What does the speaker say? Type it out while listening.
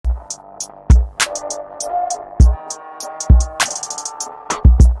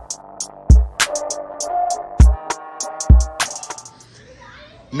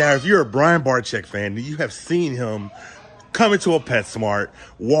Now, if you're a Brian Barczyk fan, you have seen him come into a PetSmart,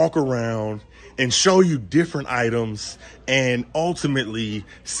 walk around, and show you different items and ultimately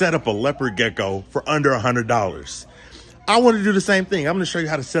set up a leopard gecko for under $100. I want to do the same thing. I'm going to show you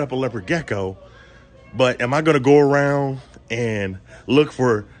how to set up a leopard gecko, but am I going to go around and look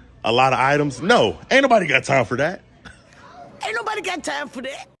for a lot of items? No, ain't nobody got time for that. Ain't nobody got time for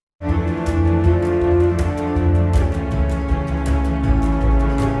that.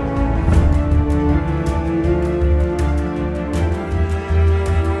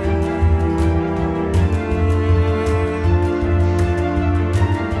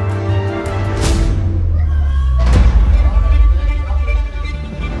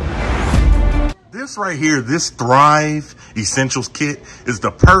 This right here, this Thrive Essentials kit is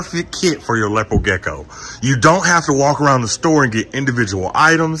the perfect kit for your leopard gecko. You don't have to walk around the store and get individual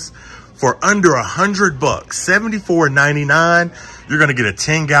items. For under $100, $74.99, you're gonna get a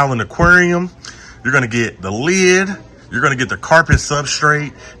 10-gallon aquarium. You're gonna get the lid. You're gonna get the carpet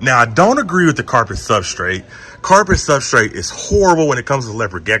substrate. Now, I don't agree with the carpet substrate. Carpet substrate is horrible when it comes to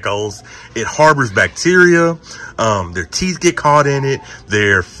leopard geckos. It harbors bacteria. Their teeth get caught in it.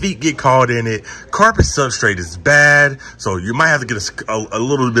 Their feet get caught in it. Carpet substrate is bad. So you might have to get a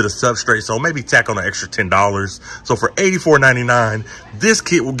little bit of substrate. So maybe tack on an extra $10. So for $84.99, this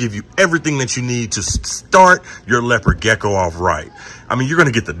kit will give you everything that you need to start your leopard gecko off right. I mean, you're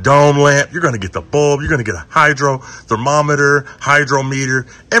going to get the dome lamp. You're going to get the bulb. You're going to get a hydro thermometer, hydrometer.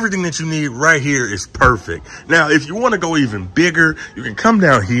 Everything that you need right here is perfect. Now, if you want to go even bigger, you can come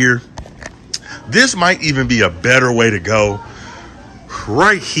down here. This might even be a better way to go.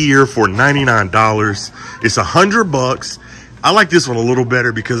 Right here for $99. It's $100. I like this one a little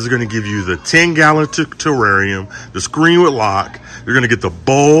better because it's going to give you the 10-gallon terrarium, the screen with lock. You're going to get the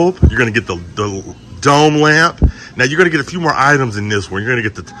bulb. You're going to get the dome lamp. Now you're going to get a few more items in this one. You're going to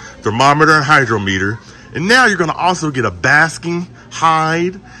get the thermometer and hydrometer. And now you're going to also get a basking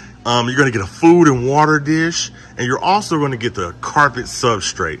hide. You're going to get a food and water dish. And you're also going to get the carpet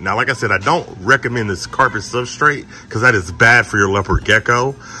substrate. Now, like I said, I don't recommend this carpet substrate because that is bad for your leopard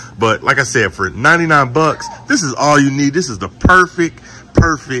gecko. But like I said, for 99 bucks, this is all you need. This is the perfect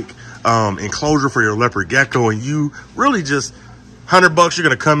enclosure for your leopard gecko. And you really just, $100 bucks, you're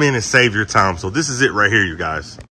going to come in and save your time. So this is it right here, you guys.